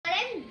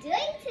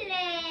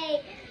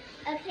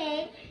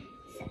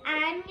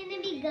I'm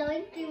gonna be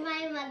going through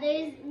my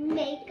mother's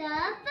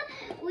makeup,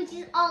 which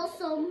is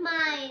also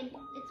mine.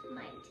 It's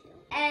mine too.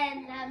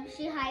 And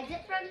she hides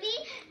it from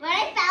me, but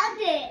I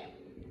found it.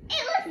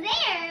 It was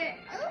there.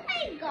 Oh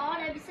my god,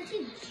 I'm such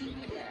a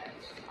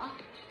genius. Oh.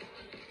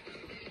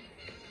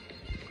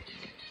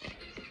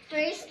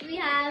 First, we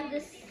have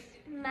this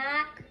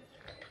MAC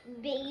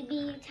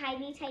baby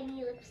tiny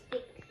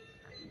lipstick.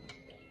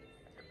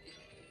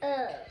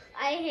 Ugh,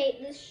 I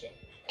hate this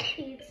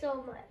shade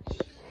so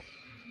much.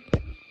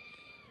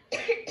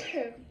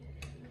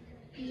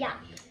 Yeah,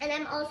 and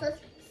I'm also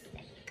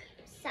sick,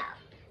 so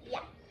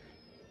yeah.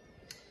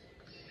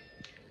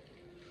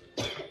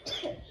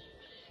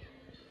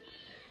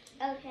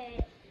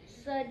 Okay,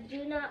 so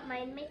do not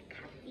mind my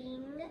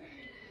cupping.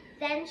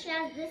 Then she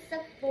has this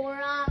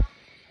Sephora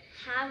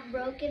half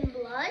broken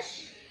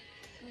blush,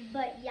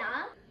 but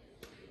yeah,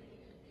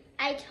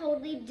 I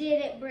totally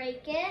didn't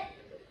break it.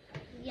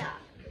 Yeah.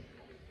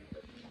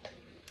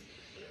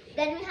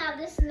 Then we have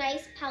this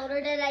nice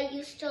powder that I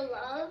used to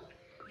love.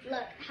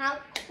 Look how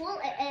cool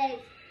it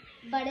is.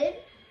 Button.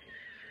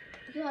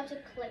 You have to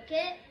click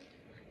it.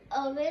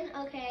 Oven,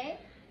 okay.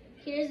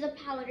 Here's the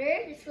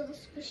powder, this little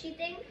squishy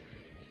thing.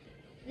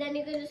 Then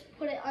you can just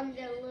put it on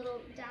the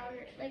little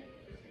downer. Like,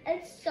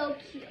 it's so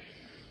cute.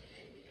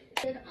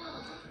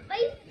 Oh,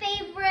 my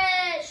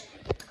favorite.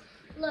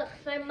 Look,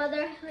 my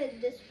mother hid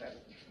this from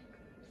me.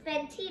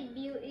 Fenty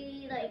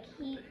Beauty, like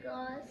heat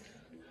gloss.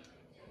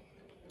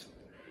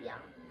 Yeah.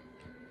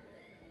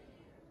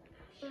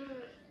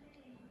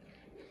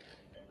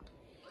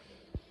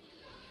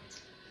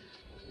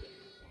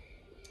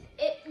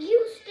 It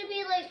used to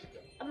be like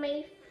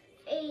my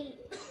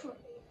favorite.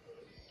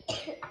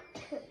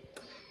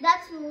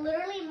 That's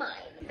literally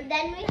mine. And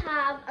then we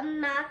have a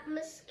MAC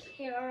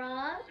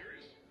mascara.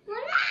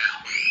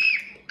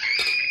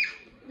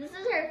 This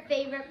is her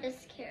favorite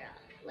mascara.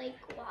 Like,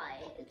 why?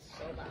 It's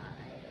so bad.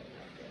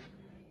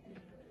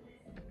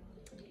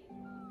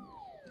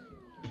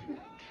 I don't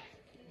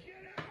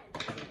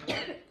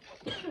like it.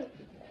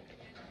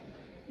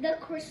 The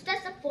Krista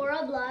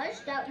Sephora blush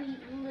that we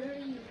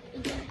literally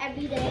use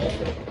every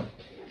day.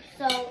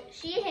 So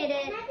she hid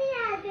it.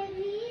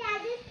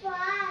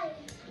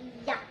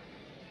 Yeah.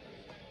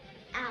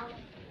 Ow.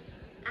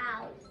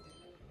 Ow.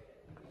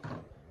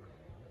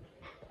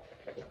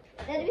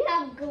 Then we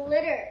have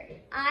glitter.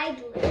 Eye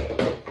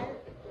glitter.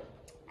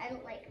 I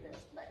don't like this,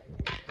 but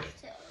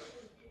still.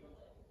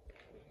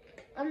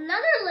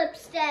 Another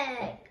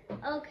lipstick.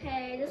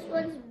 Okay, this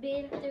one's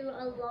been through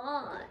a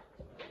lot.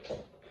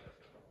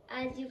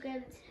 As you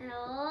can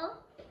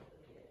tell.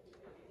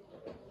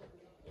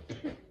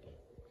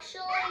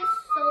 Actually,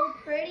 so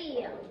pretty.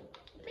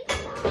 Look at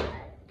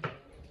that.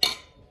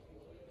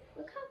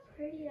 Look how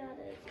pretty that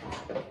is.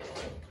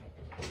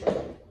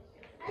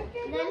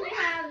 Then we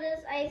have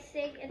this, I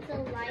think it's a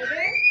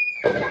lighter.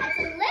 Yeah, it's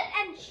a lip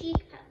and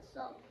cheek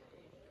pencil.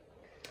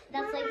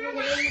 That's like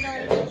literally not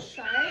even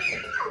sharp.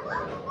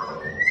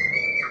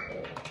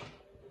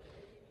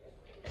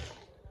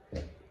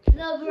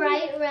 The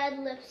bright red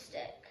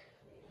lipstick.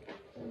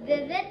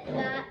 Vivid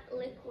Matte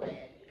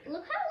Liquid.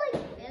 Look how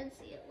like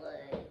fancy it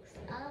looks.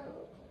 Oh.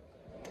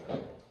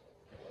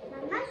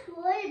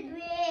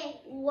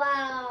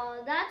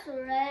 Wow, that's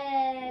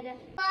red.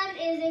 One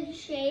is in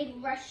shade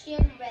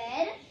Russian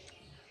Red.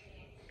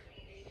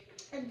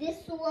 And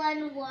this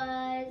one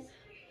was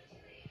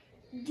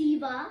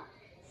Diva.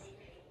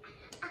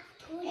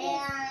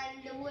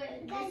 And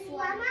this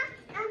one.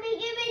 I'm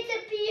making it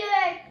disappear.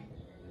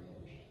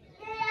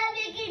 I'm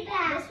making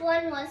that. This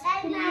one was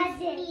Please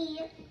Me.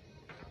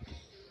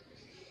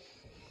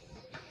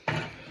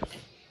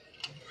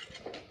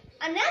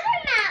 Another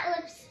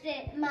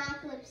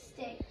MAC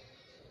lipstick.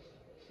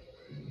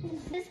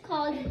 This is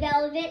called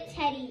Velvet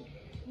Teddy.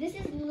 This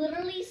is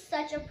literally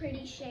such a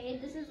pretty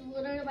shade. This is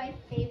literally my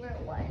favorite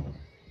one.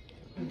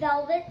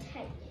 Velvet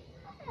Teddy.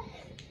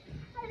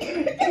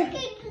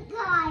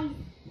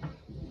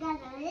 Guys,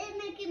 I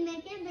didn't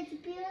make it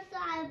disappear, so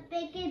I'll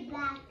make it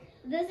back.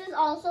 This is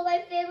also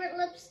my favorite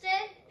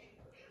lipstick.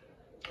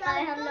 I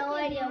have no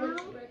idea which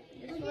one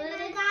this one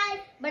is,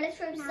 but it's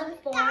from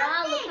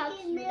Sephora. Look how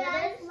cute it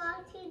is.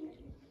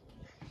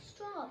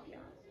 Stop,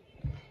 y'all.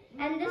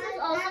 And this is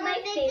also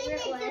my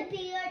favorite one.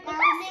 Look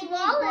how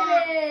small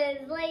it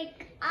is. Like,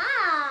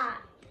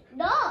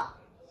 no.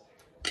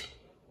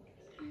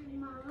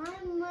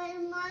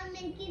 Mom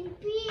making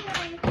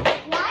pears.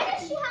 Why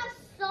does she have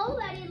so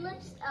many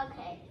lips?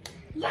 Okay.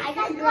 Yes, I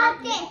just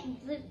dropped it.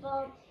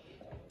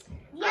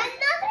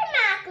 Another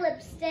MAC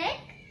lipstick.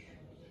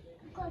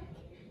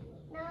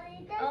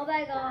 Oh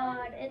my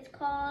god, it's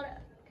called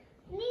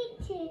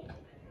Nietzsche.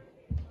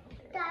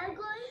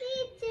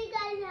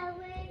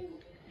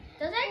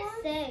 Doesn't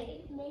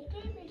say.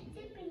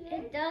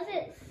 It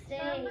doesn't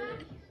say.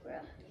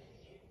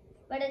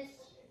 But it's,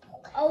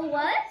 oh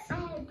what?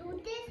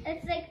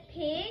 It's like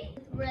pink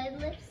with red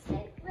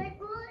lipstick.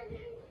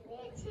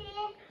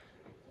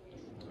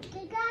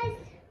 Okay guys,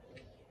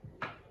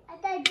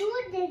 as I do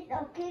this,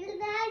 okay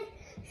guys,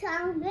 so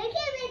I'm making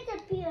it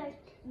appear.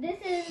 This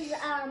is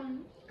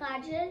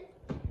Kajal.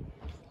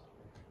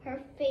 her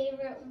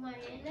favorite one.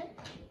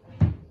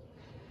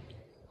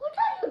 What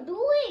are you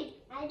doing?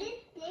 I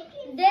didn't take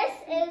it. This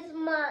is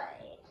my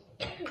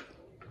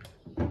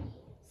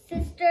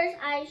sister's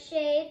eye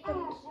shade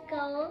from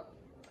Kiko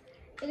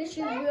because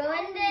she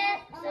ruined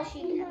it, so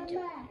she kept it.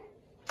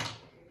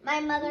 My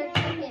mother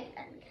took it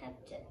and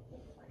kept it.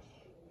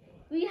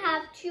 We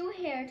have 2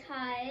 hair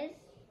ties.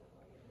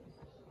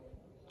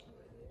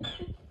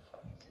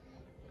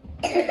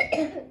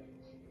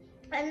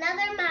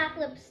 Another MAC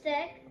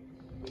lipstick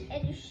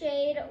in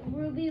shade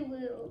Ruby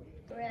Woo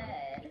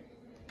Red.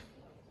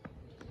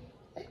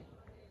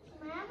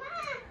 Mama,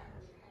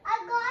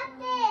 I got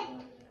it.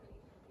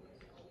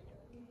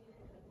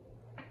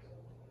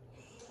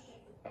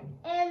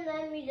 And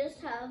then we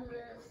just have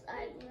this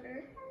eye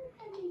glitter.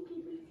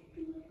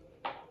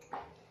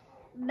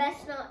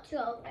 Best not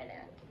to open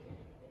it.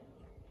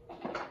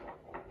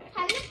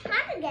 Time to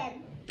pat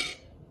again.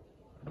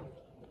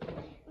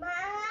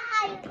 Mama,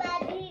 are you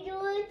ready to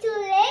do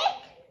it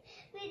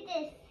with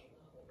this?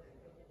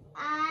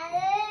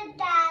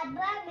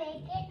 I'll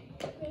make it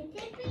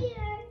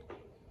disappear.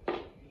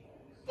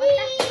 What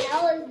the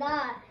hell is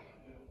that?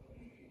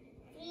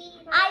 See,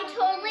 I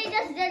totally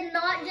just did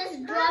not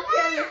just drop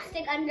your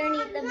lipstick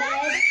underneath the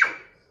bed.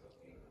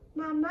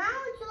 Mama,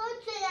 so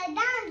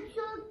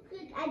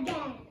good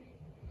again.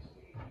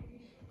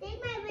 Take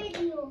my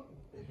video.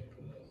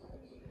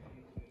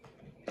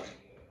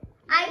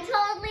 I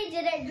totally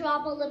didn't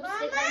drop a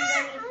lipstick Mama,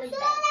 underneath I'll the show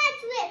bed. that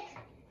trick.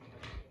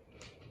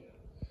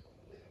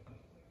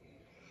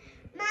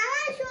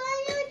 Mama, show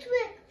you a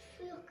trick.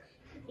 Look,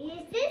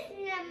 is this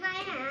in my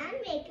hand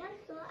makeup?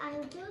 So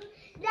I'll do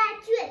that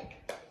trick.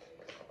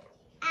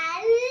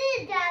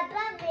 I'll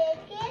double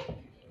make it.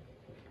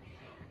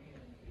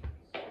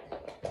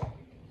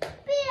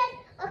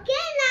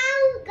 Okay, now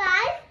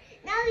guys,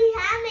 now we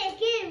have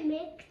making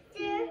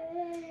mixture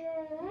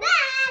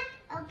back.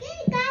 Okay,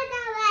 guys,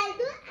 now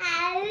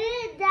I'll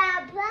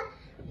double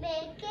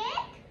make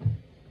it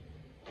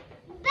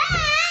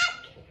back.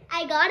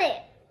 I got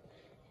it.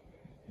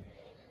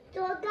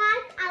 So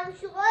guys, I'll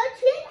show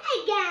it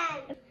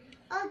again.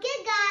 Okay,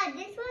 guys,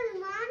 this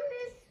one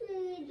is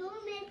we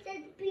don't make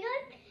it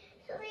pure.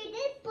 So we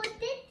just put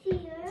it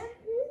here.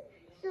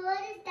 So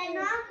it does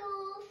not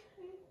move.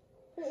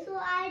 So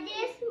I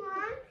just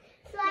want.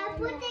 So I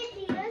put it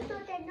here. So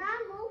it does not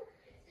move.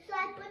 So I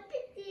put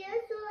it here.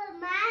 So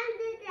man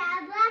the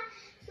dabba.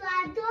 So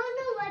I don't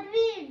know what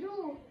we do.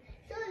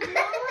 So no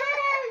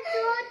one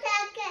so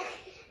take it.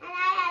 And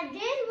I have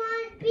this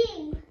one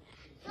pink.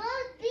 So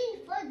pink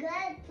for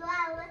good. So I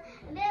will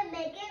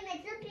make it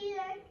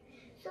disappear.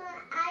 So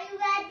are you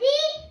ready?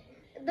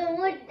 The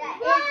wood,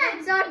 One,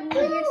 it's not moving,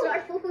 two, it's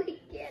not moving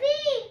yet. 3,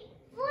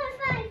 4,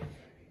 5.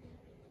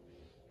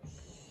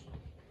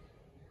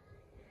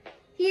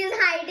 He is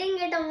hiding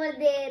it over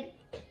there.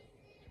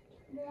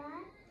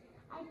 Dad,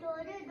 I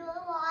told you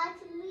don't watch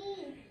me.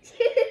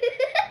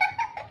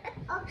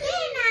 Okay,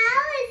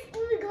 now it's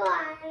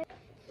gone.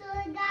 So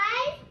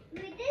guys,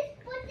 we just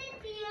put it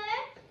here.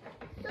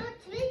 So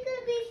trick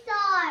will be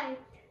solved.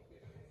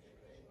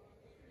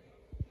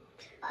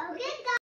 Okay